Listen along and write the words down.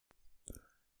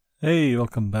Hey,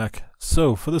 welcome back.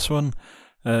 So, for this one,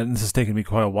 this has taken me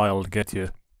quite a while to get here.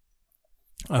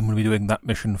 I'm going to be doing that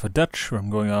mission for Dutch, where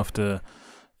I'm going after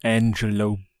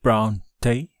Angelo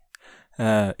Bronte.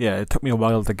 Yeah, it took me a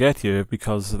while to get here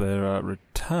because there are a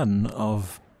ton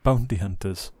of bounty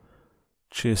hunters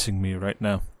chasing me right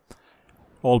now.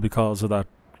 All because of that,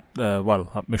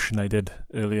 that mission I did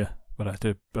earlier, where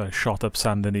I shot up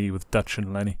Saint Denis with Dutch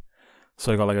and Lenny.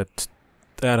 So I got like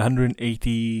they had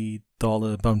 $180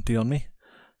 bounty on me,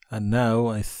 and now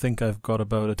I think I've got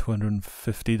about a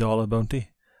 $250 bounty,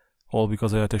 all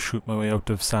because I had to shoot my way out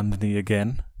of Saint Denis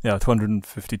again. Yeah,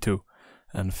 252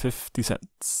 and 50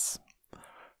 cents.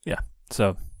 Yeah,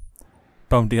 so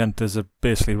bounty hunters are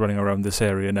basically running around this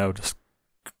area now, just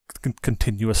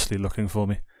continuously looking for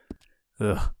me.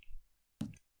 Ugh.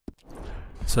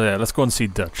 So yeah, let's go and see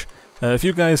Dutch. If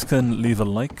you guys can leave a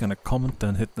like and a comment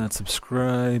and hit that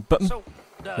subscribe button,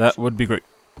 that would be great.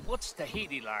 What's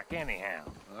Tahiti like anyhow?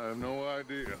 I have no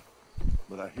idea,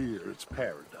 but I hear it's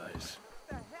paradise.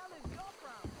 Where the hell is your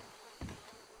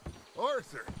from?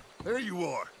 Arthur, there you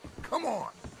are. Come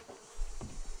on.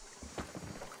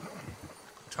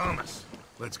 Thomas,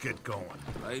 let's get going.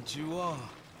 Right you are.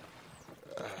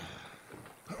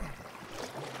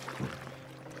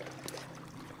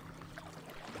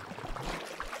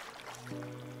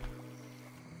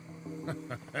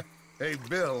 Hey,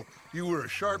 Bill, you were a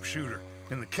sharpshooter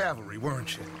in the cavalry,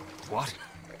 weren't you? What?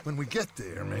 When we get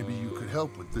there, maybe you could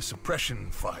help with the suppression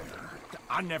fire.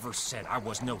 I never said I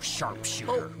was no Oh,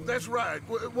 sharpshooter. that's right.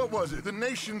 What was it? The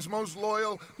nation's most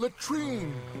loyal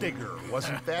latrine digger,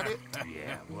 wasn't that it?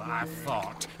 Yeah, well, I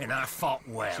fought, and I fought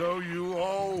well. So you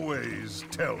always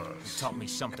tell us. Taught me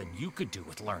something you could do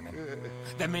with learning.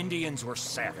 Them Indians were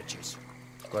savages.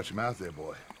 Watch your mouth there,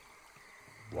 boy.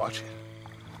 Watch it.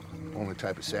 Only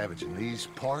type of savage in these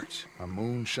parts are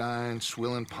moonshine,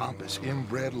 swilling, pompous,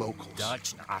 inbred locals.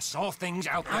 Dutch, I saw things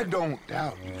out there. I don't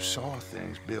doubt you saw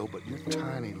things, Bill, but your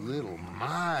tiny little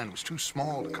mind was too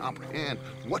small to comprehend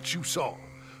what you saw.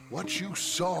 What you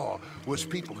saw was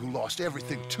people who lost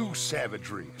everything to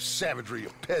savagery. Savagery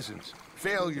of peasants.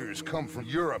 Failures come from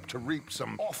Europe to reap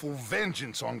some awful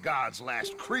vengeance on God's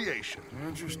last creation.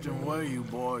 Interesting way you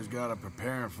boys got up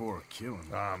preparing for a killing.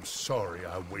 I'm sorry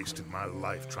I wasted my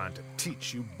life trying to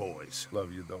teach you boys.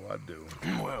 Love you though I do.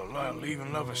 Well,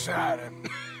 leaving love aside,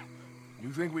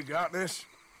 you think we got this?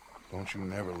 Don't you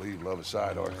never leave love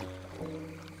aside, Arthur.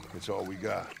 It's all we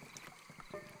got.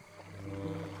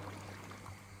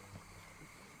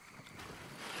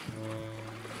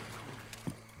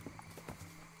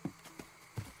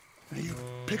 Now you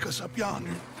pick us up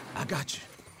yonder. I got you.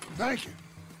 Thank you.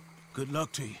 Good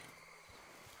luck to you.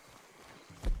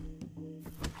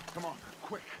 Come on,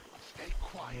 quick. Stay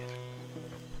quiet.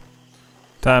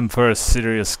 Time for a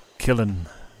serious killing.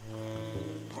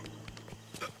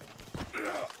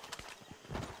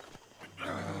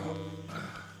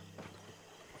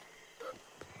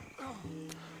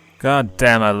 God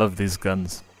damn, I love these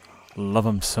guns. Love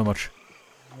them so much.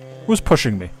 Who's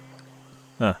pushing me?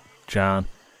 John.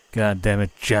 God damn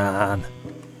it, John.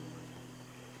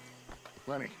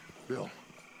 Lenny, Bill,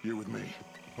 you're with me.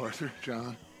 Arthur,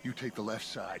 John, you take the left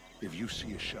side. If you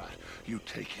see a shot, you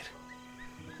take it.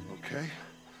 Okay?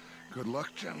 Good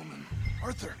luck, gentlemen.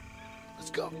 Arthur, let's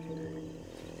go.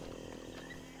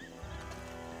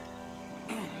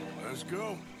 Let's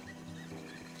go.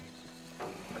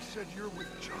 I said you're with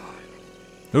John.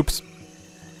 Oops.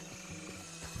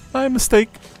 My mistake.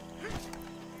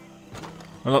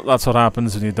 Well, that's what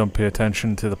happens when you don't pay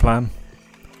attention to the plan.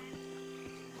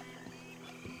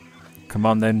 Come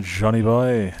on then, Johnny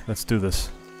boy. Let's do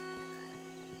this.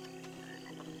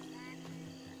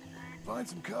 Find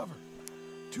some cover.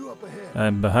 Two up ahead.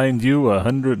 I'm behind you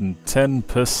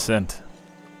 110%.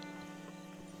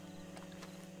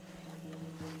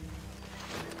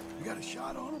 You got a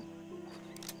shot on him?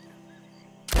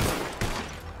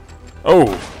 Oh,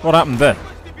 what happened there?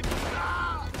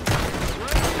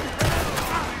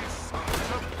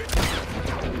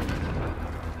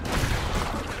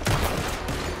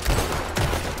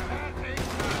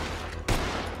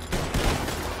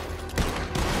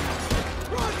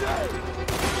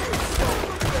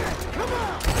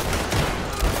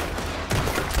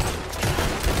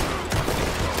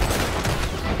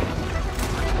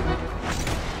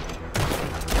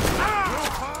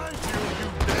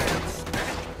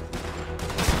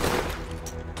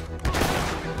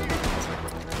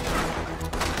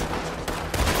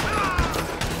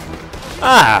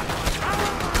 Ah!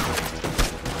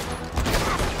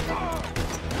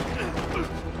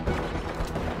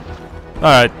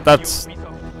 Alright, that's...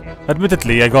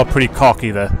 Admittedly, I got pretty cocky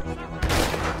there.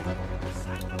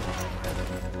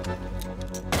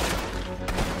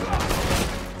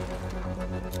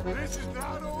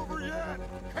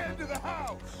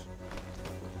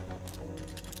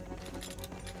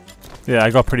 Yeah, I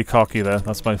got pretty cocky there.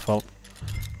 That's my fault.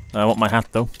 I want my hat,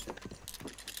 though.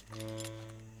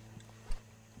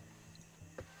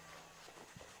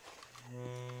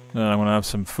 And I'm gonna have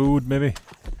some food, maybe.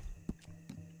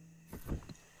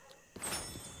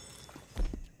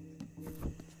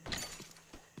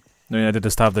 I mean, I did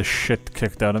just have the shit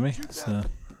kicked out of me, so...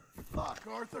 Fuck,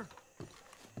 Arthur.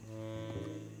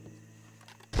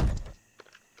 Good.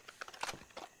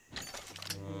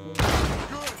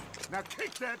 Now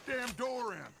kick that damn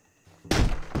door in.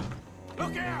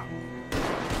 Look out!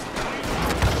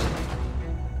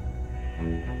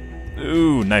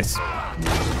 Ooh, nice.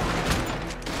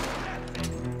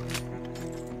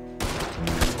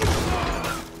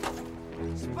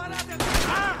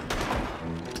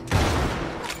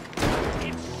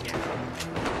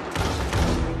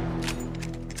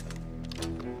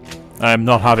 I'm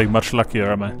not having much luck here,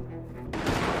 am I? I'm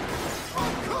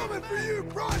coming for you,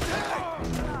 Project!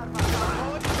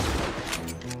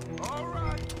 All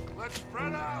right, let's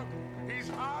spread out. He's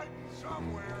hiding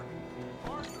somewhere.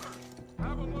 Arthur,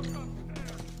 have a look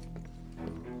upstairs.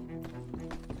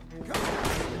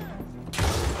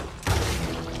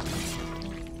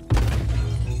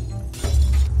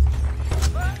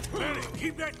 Lenny,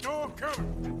 keep that door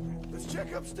covered. Let's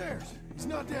check upstairs. He's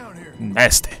not down here.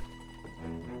 Nasty.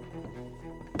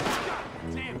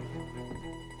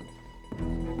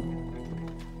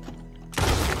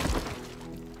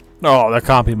 Oh, there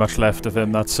can't be much left of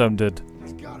him. That sounded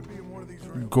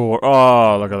gore.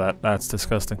 Oh, look at that. That's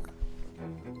disgusting.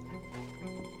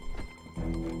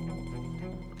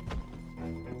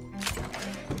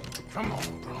 Come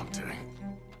on, Bronte.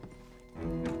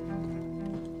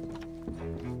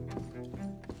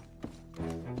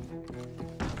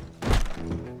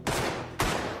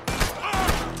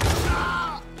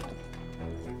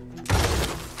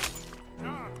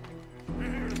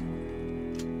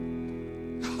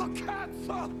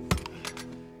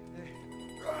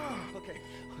 Okay,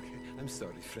 I'm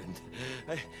sorry, friend.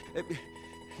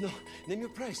 No, name your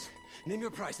price. Name your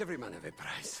price. Every man have a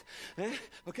price. Eh?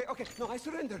 Okay, no, I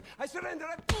surrender. I surrender.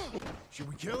 Should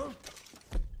we kill him?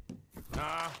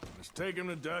 Nah, let's take him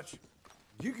to Dutch.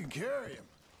 You can carry him.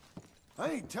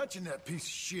 I ain't touching that piece of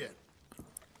shit.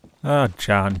 Oh,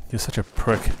 John, you're such a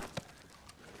prick.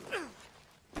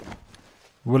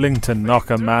 Willing to knock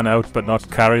a man out but not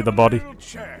carry the body.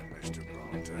 Chat, Mr.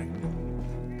 Bronte.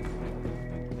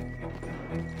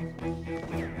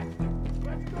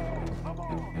 Let's go! Come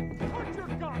on! Put your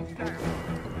guns down!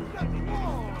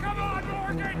 Come on,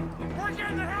 Morgan! We're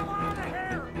getting the hell out of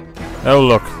here! Oh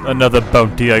look, another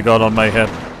bounty I got on my head.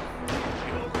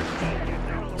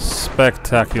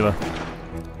 Spectacular.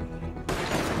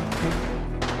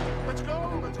 Let's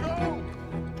go, let's go!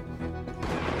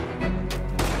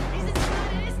 He's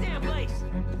inside of this damn place!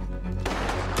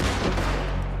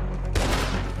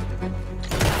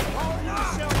 Call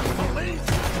yourself police!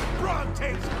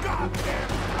 Bronte's goddamn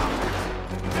cops!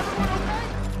 Everyone okay?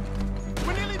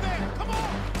 We're nearly there! Come on!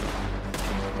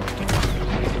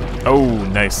 Oh,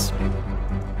 nice.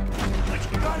 Let's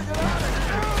get out of here!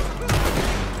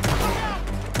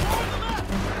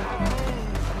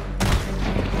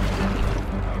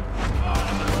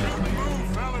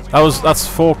 That's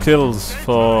 4 kills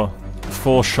for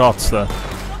 4 shots there.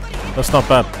 That's not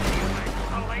bad.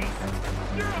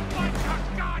 You're a bunch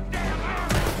of goddamn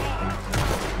assholes!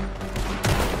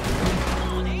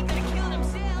 Oh, they ain't gonna kill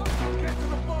himself! Get to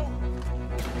the boat!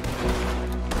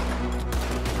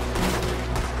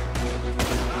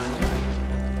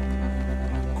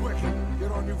 Quick,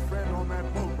 get our new friend on that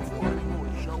boat before any more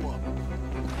show up.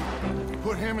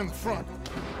 Put him in the front.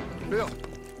 Bill,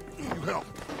 you help.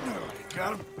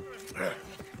 Got him?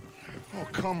 Oh,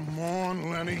 come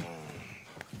on, Lenny.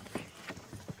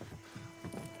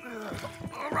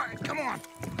 All right, come on.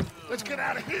 Let's get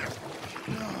out of here.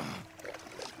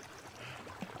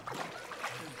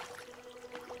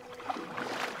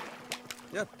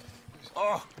 Yep.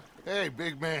 Oh, hey,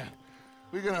 big man.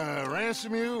 We gonna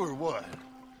ransom you or what?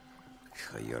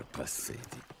 You're pathetic.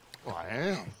 Well, I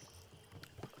am.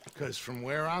 Because from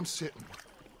where I'm sitting,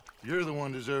 you're the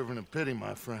one deserving of pity,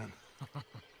 my friend.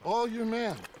 All your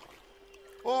men,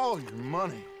 all your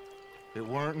money, it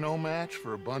weren't no match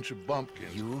for a bunch of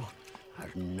bumpkins. You are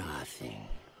nothing.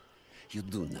 You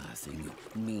do nothing.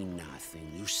 You mean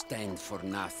nothing. You stand for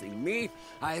nothing. Me,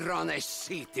 I run a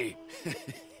city.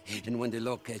 And when the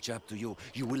law catch up to you,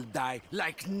 you will die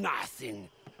like nothing.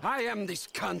 I am this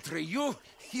country. You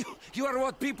are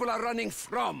what people are running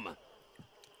from.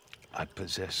 I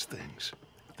possess things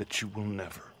that you will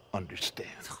never understand.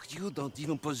 You don't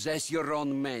even possess your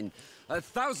own men.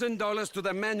 $1,000 to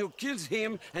the man who kills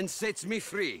him and sets me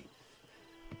free.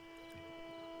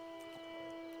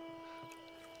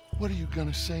 What are you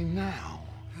gonna say now?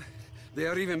 They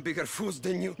are even bigger fools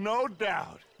than you. No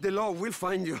doubt. The law will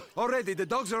find you. Already, the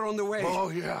dogs are on the way.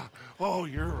 Oh, yeah. Oh,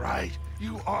 you're right.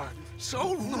 You are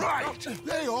so right.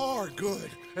 They are good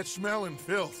at smelling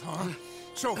filth, huh?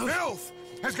 So filth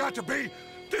has got to be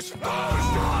disposed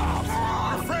of.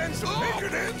 Your friends the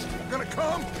Pinkertons gonna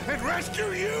come and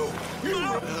rescue you,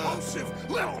 you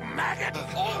repulsive little maggot.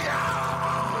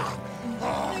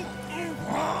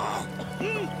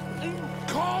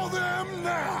 Call them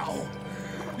now.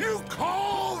 You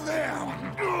call them.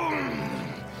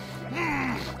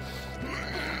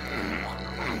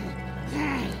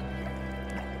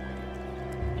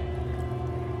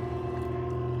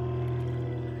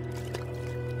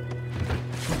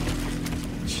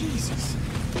 Jesus.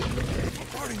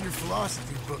 Part of your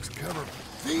philosophy books cover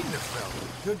feeding a fella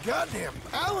to a goddamn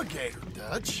alligator,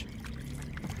 Dutch.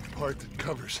 Part that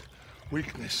covers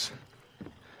weakness.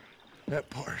 That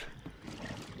part.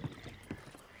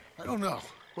 I don't know.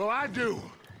 Well, I do.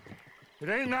 It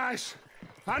ain't nice.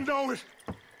 I know it.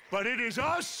 But it is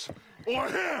us or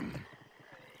him.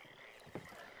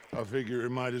 I figure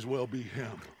it might as well be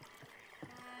him.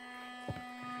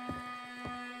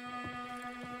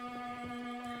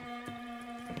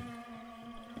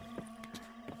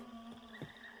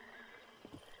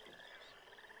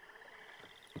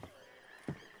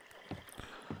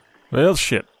 Well,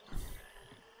 shit.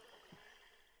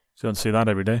 You don't see that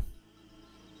every day.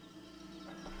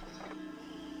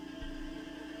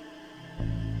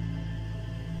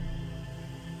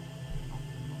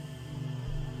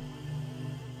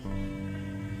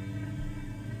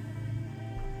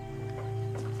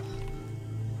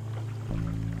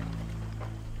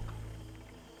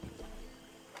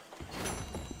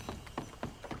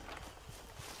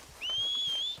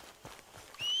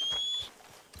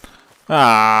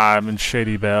 Ah, I'm in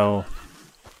Shady Bell.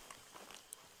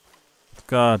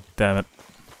 God damn it.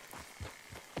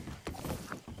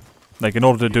 Like, in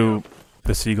order to do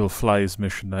this Eagle Flies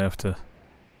mission, I have to...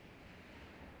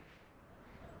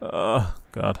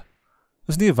 God.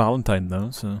 Isn't he a Valentine,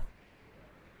 though, so...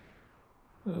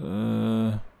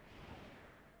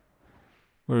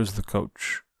 Where's the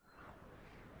coach?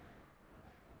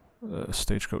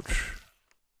 Stagecoach.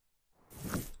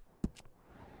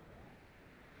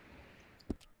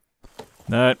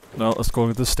 Alright, well, let's go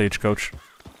with the stagecoach.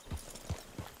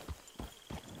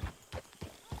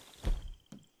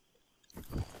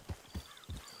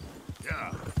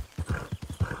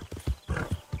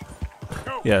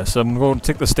 Yeah, so I'm going to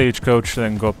take the stagecoach,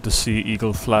 then go up to see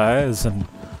Eagle Flies, and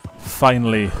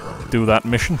finally do that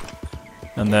mission.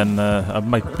 And then I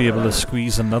might be able to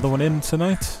squeeze another one in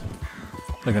tonight.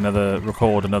 Like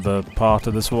record another part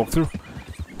of this walkthrough.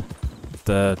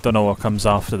 Don't know what comes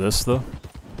after this, though.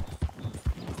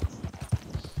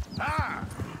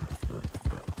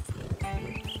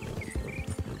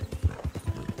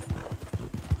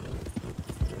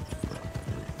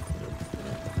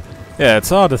 Yeah, it's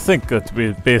hard to think that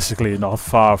we're basically not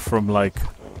far from, like,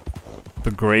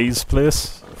 the Gray's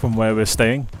place, from where we're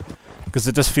staying. Because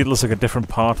it just feels like a different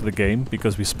part of the game,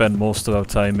 because we spend most of our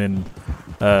time in,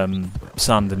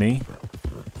 Saint Denis.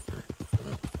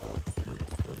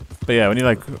 But yeah, when you,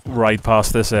 like, ride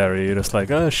past this area, you're just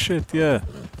like, oh shit, yeah.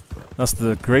 That's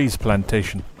the Gray's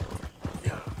plantation.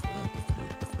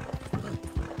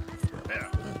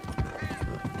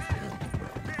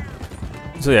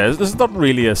 So yeah, this is not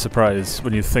really a surprise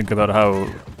when you think about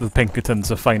how the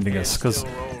Pinkertons are finding us, because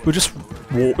we're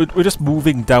just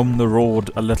moving down the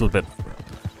road a little bit.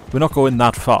 We're not going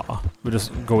that far. We're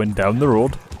just going down the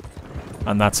road,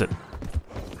 and that's it.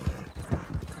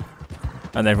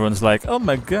 And everyone's like, "Oh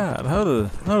my god, how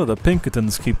do the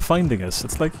Pinkertons keep finding us?"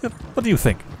 It's like, yeah, what do you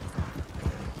think?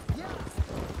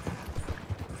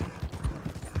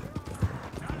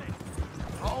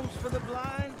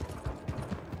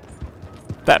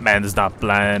 That man's not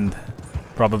blind.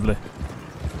 Probably.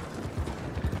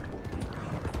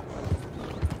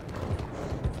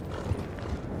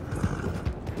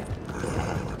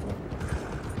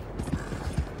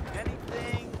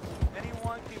 Anything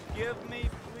anyone can give me,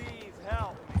 please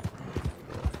help.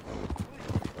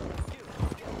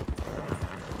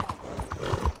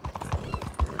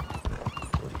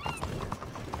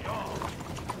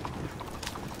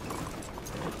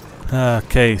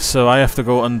 Okay, so I have to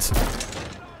go and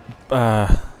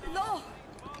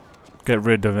get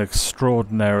rid of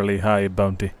extraordinarily high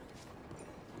bounty.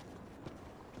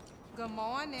 Good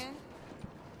morning.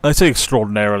 I say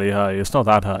extraordinarily high, it's not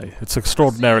that high. It's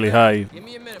extraordinarily high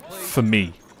for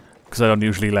me, because I don't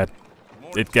usually let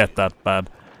it get that bad.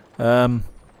 Try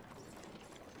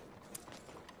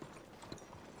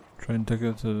and take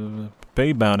it to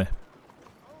Bay Bounty.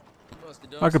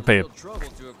 I could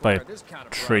buy a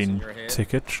train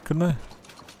ticket, couldn't I?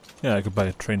 Yeah, I could buy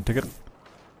a train ticket.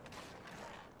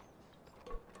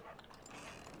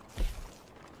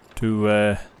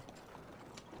 To,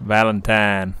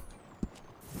 Valentine.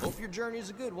 Hope your journey is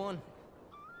a good one.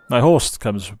 My host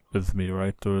comes with me,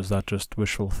 right? Or is that just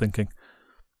wishful thinking?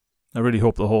 I really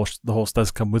hope the host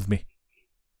does come with me.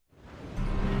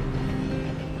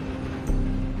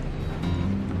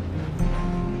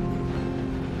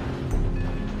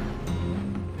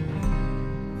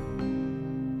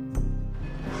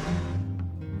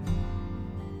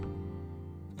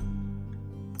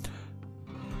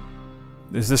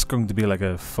 Is this going to be like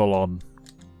a full-on...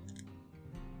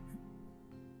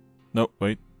 No,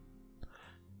 wait.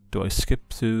 Do I skip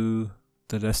to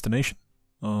the destination?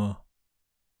 Oh,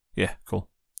 yeah, cool.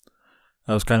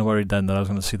 I was kind of worried then that I was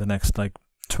going to see the next like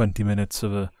 20 minutes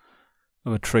of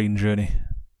a train journey.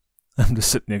 I'm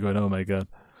just sitting here going, oh my god.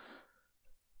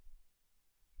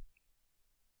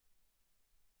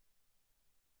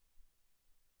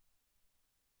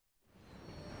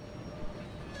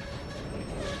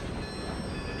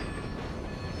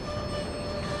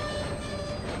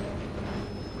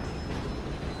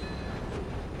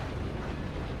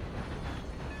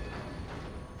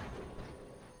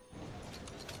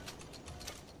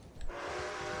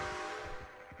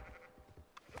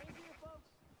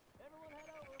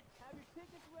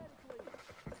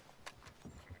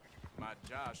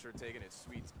 Sure taking it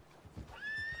sweet.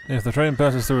 If the train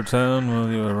passes through a town while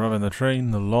you are robbing the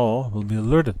train, the law will be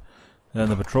alerted,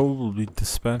 and the patrol will be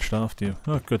dispatched after you.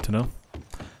 Oh, good to know.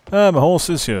 Ah, my horse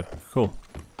is here. Cool.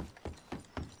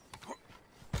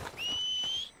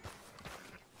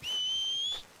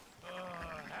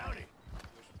 Howdy.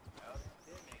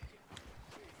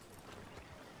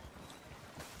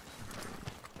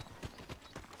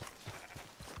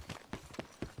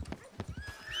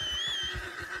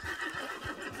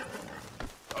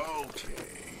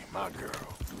 My girl.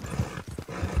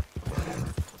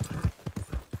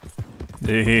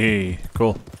 Hey,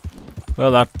 cool.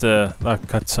 Well, that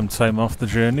cut some time off the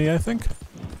journey, I think.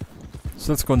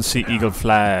 So let's go and see Eagle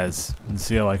Flies and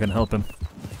see how I can help him.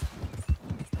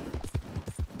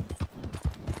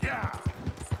 Yeah.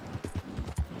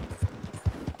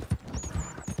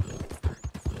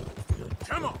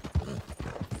 Come on.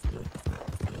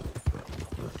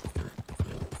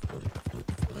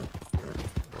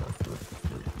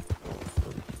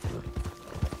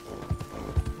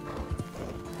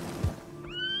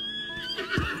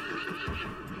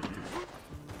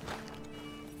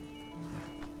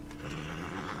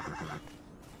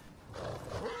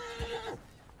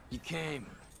 Came.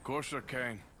 Of course I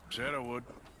came. Said I would.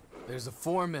 There's a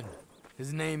foreman.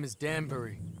 His name is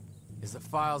Danbury. There's the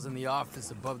files in the office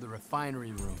above the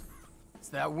refinery room. It's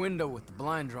that window with the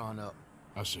blind drawn up.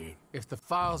 I see it. If the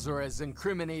files are as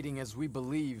incriminating as we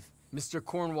believe, Mr.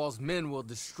 Cornwall's men will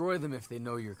destroy them if they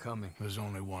know you're coming. There's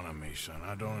only one of me, son.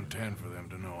 I don't intend for them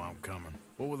to know I'm coming.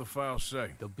 What will the files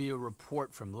say? There'll be a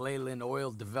report from Leyland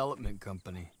Oil Development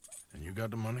Company. And you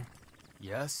got the money?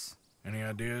 Yes? Any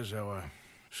ideas how I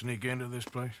sneak into this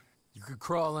place? You could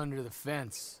crawl under the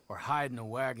fence or hide in a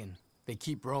wagon. They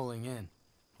keep rolling in.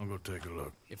 I'll go take a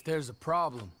look. If there's a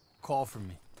problem, call for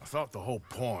me. I thought the whole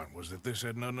point was that this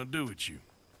had nothing to do with you.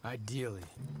 Ideally.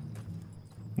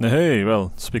 Hey,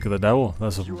 well, speak of the devil,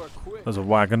 there's a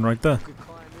wagon right there. You could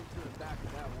climb into the back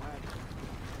of that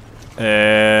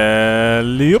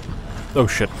wagon. Yep. Oh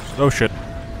shit. Oh shit.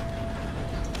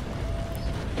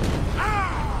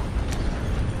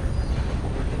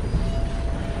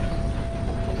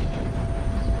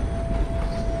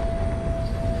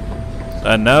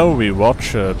 And now we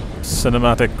watch a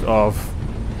cinematic of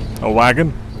a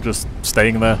wagon just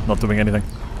staying there, not doing anything.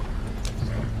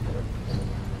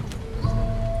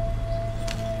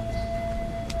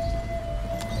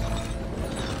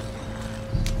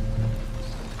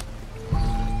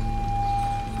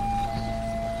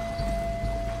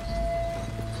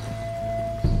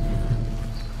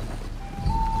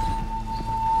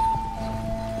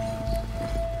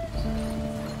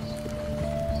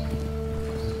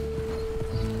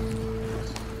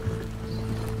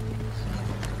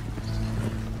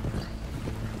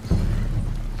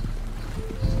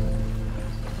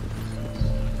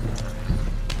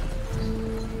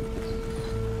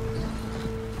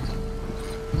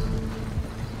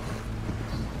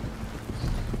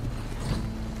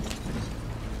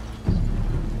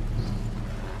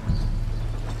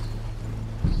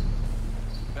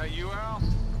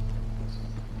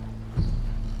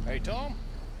 Hey, Tom?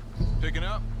 Picking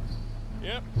up?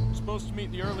 Yep. Supposed to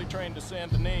meet the early train to Saint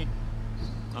Denis.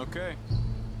 Okay.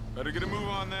 Better get a move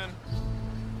on then.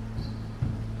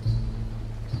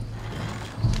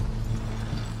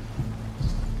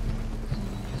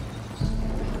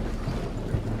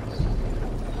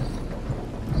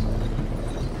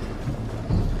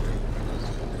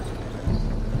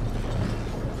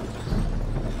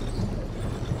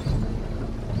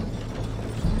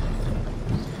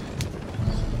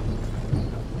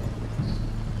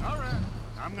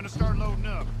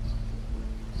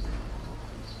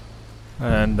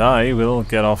 And I will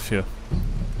get off here.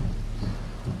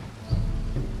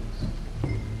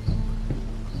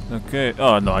 Okay.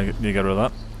 Oh no, I need to get rid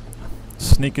of that.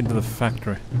 Sneak into the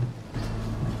factory.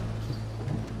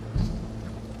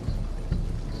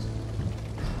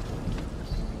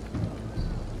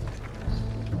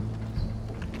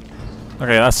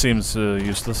 Okay, that seems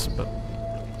useless, but...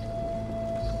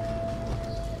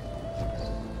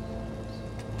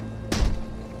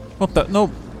 What the?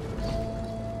 No!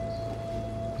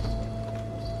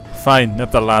 Fine,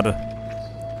 up the ladder.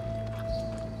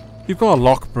 You've got a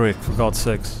lock break, for God's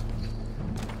sakes.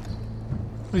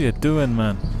 What are you doing,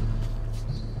 man?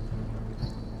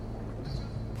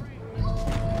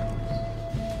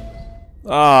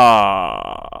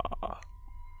 Ah!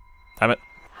 Damn it.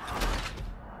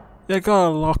 You got a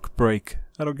lock break.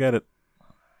 I don't get it.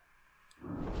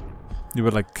 You were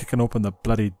like kicking open the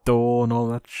bloody door and all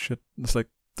that shit. It's like,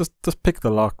 just pick the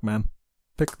lock, man.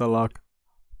 Pick the lock.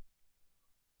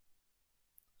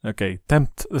 Okay,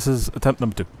 this is attempt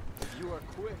number 2.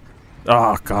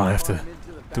 Oh god, I have to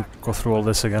go through all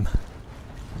this again.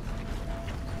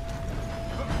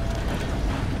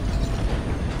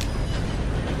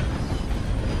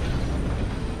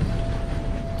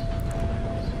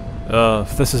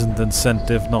 If this isn't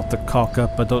incentive not to cock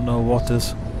up, I don't know what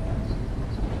is.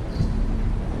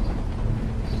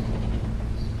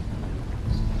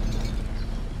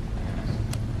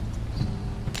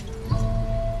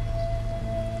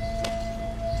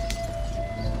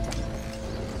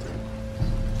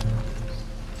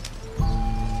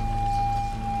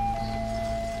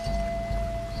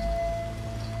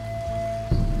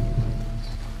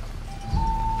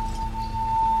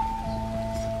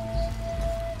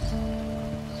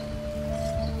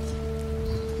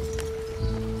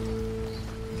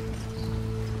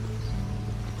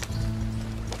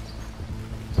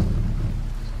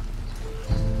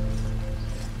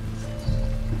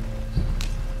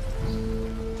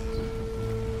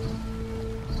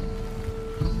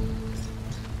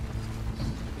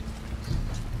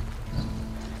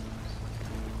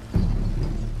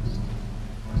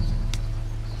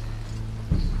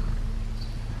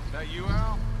 You,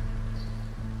 Al?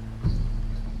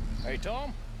 Hey,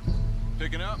 Tom?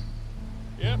 Picking up?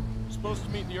 Yep. Supposed to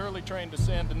meet the early train to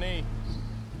Saint Denis.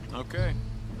 Okay.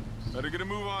 Better get a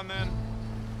move on then.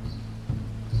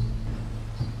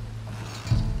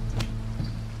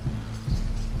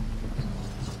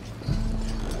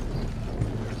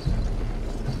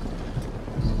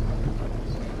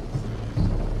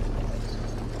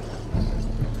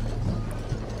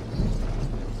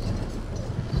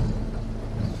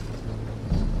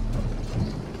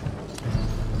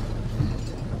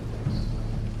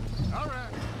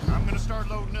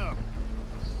 Loading up.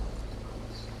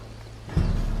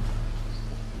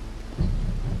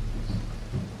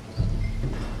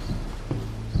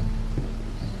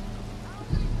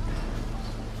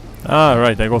 Ah,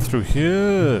 right, I go through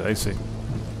here. I see.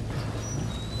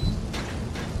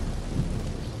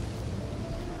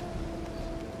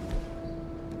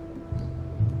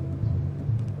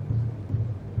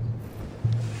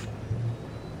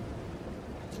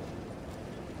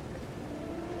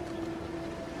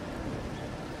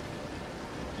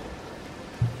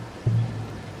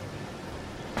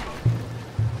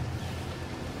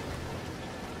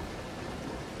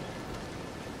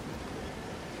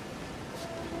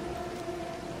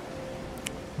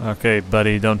 Okay,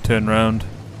 buddy, don't turn round.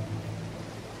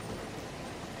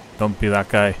 Don't be that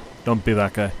guy. Don't be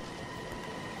that guy.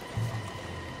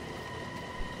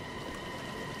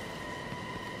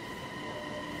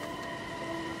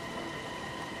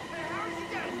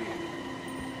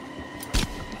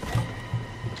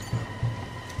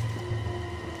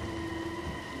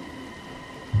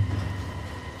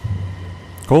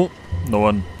 Cool. No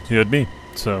one heard me,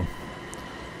 so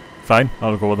fine,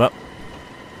 I'll go with that.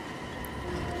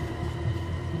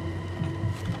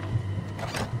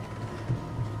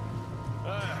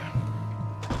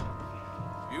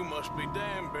 You must be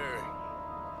Danbury.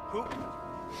 Who?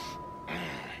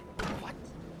 What?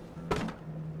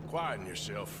 Quieten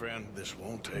yourself, friend. This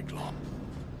won't take long.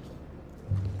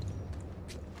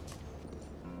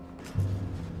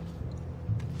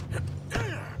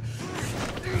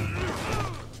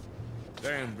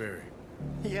 Danbury.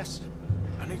 Yes?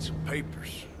 I need some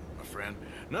papers, my friend.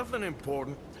 Nothing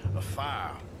important. A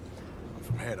file. I'm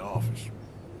from head office.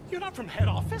 You're not from head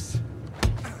office?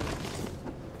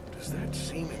 Does that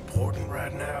seem important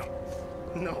right now?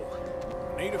 No.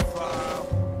 I need a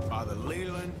file by the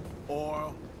Linde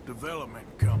Oil Development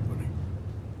Company.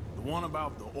 The one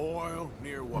about the oil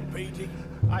near Wapiti.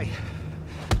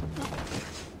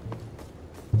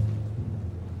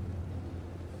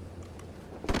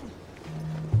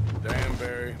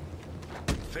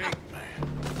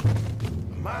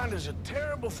 Mind is a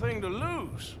terrible thing to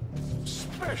lose,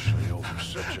 especially over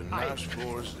such a nice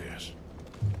floor as this.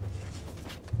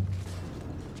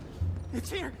 It's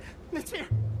here! It's here!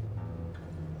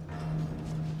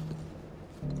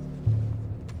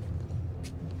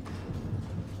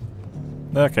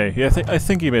 Okay, yeah, I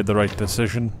think he made the right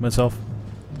decision myself.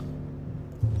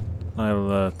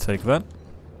 I'll take that.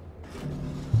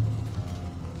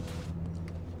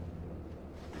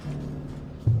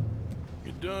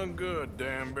 You done good,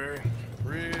 Danbury.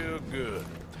 Real good.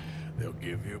 They'll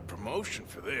give you a promotion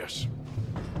for this.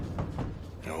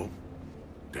 No,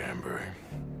 Danbury.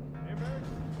 Danbury?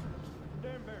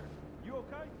 Danbury, you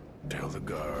okay? Tell the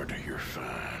guard you're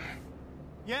fine.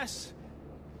 Yes.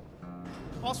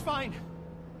 All's fine.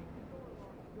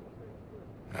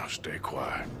 Now stay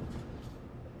quiet,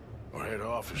 or head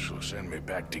office will send me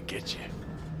back to get you.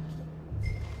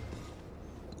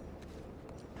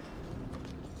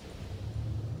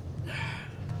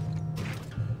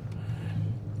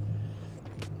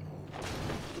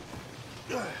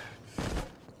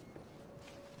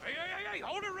 Hey,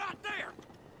 hold it right there!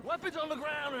 Weapons on the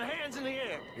ground and hands in the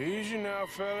air. Easy now,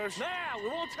 fellas. Now, we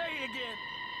won't tell you again.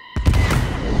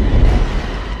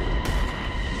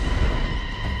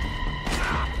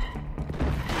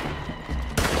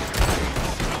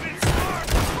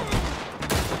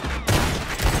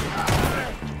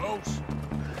 Close.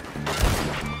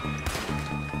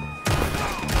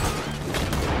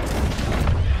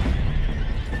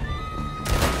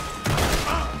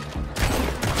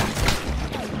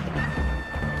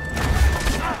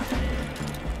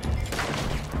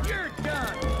 You're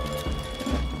done!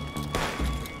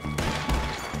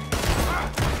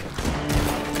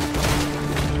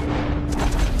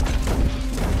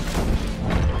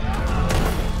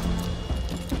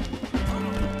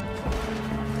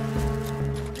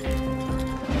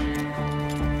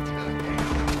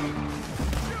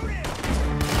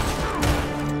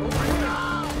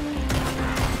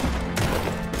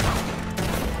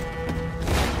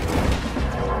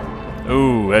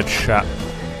 Ooh, headshot.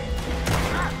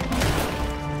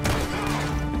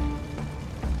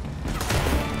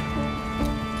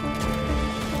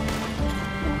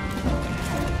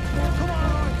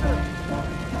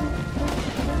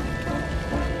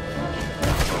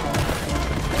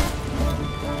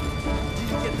 Did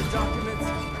you get the documents?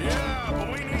 Yeah, but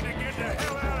we need to get the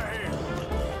hell out of here.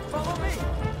 Follow me.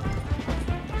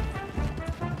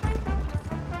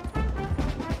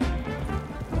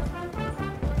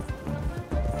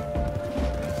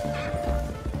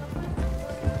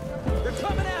 They're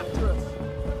coming after us.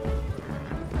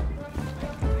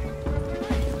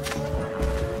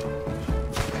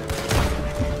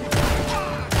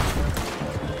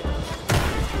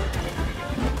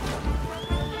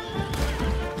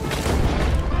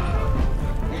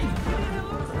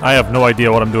 I have no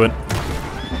idea what I'm doing. I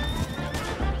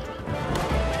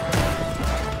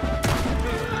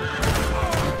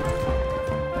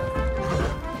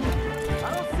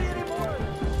don't see any more.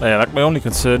 Yeah, like my only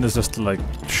concern is just to like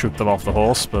shoot them off the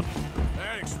horse, but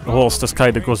the horse just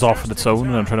kind of goes off on its own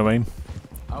and I'm trying to aim.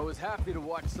 I was happy to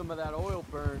watch some of that oil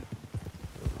burn.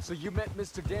 So you met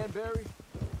Mr. Danbury?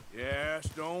 Yes,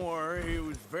 don't worry. He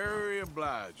was very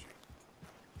obliging.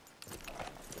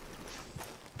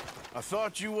 I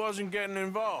thought you wasn't getting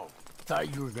involved.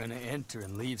 Thought you were gonna enter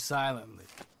and leave silently.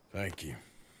 Thank you.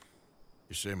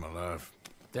 You saved my life.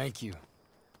 Thank you.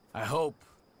 I hope.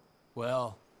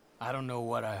 Well, I don't know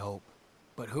what I hope.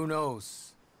 But who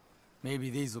knows? Maybe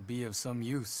these will be of some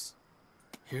use.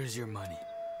 Here's your money.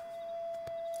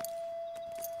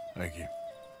 Thank you.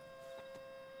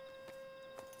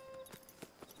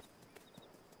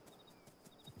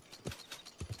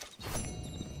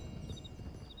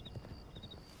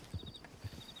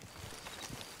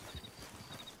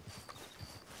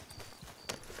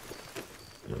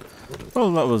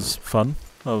 Well, that was fun.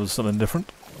 That was something different.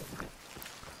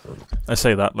 I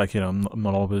say that like, you know, I'm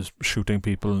not always shooting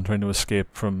people and trying to escape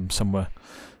from somewhere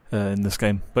in this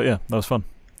game. But yeah, that was fun.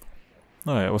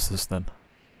 Alright, what's this then?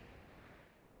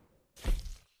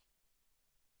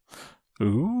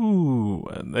 Ooh,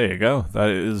 and there you go. That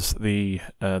is the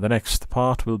next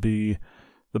part will be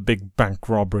the big bank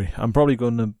robbery. I'm probably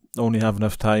going to only have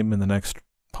enough time in the next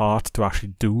part to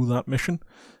actually do that mission,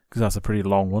 because that's a pretty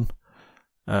long one.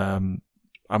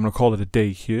 I'm going to call it a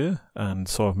day here and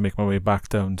sort of make my way back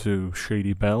down to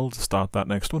Shady Belle to start that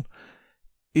next one.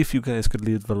 If you guys could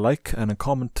leave a like and a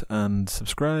comment and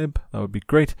subscribe, that would be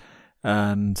great.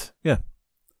 And yeah,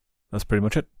 that's pretty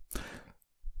much it.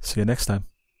 See you next time.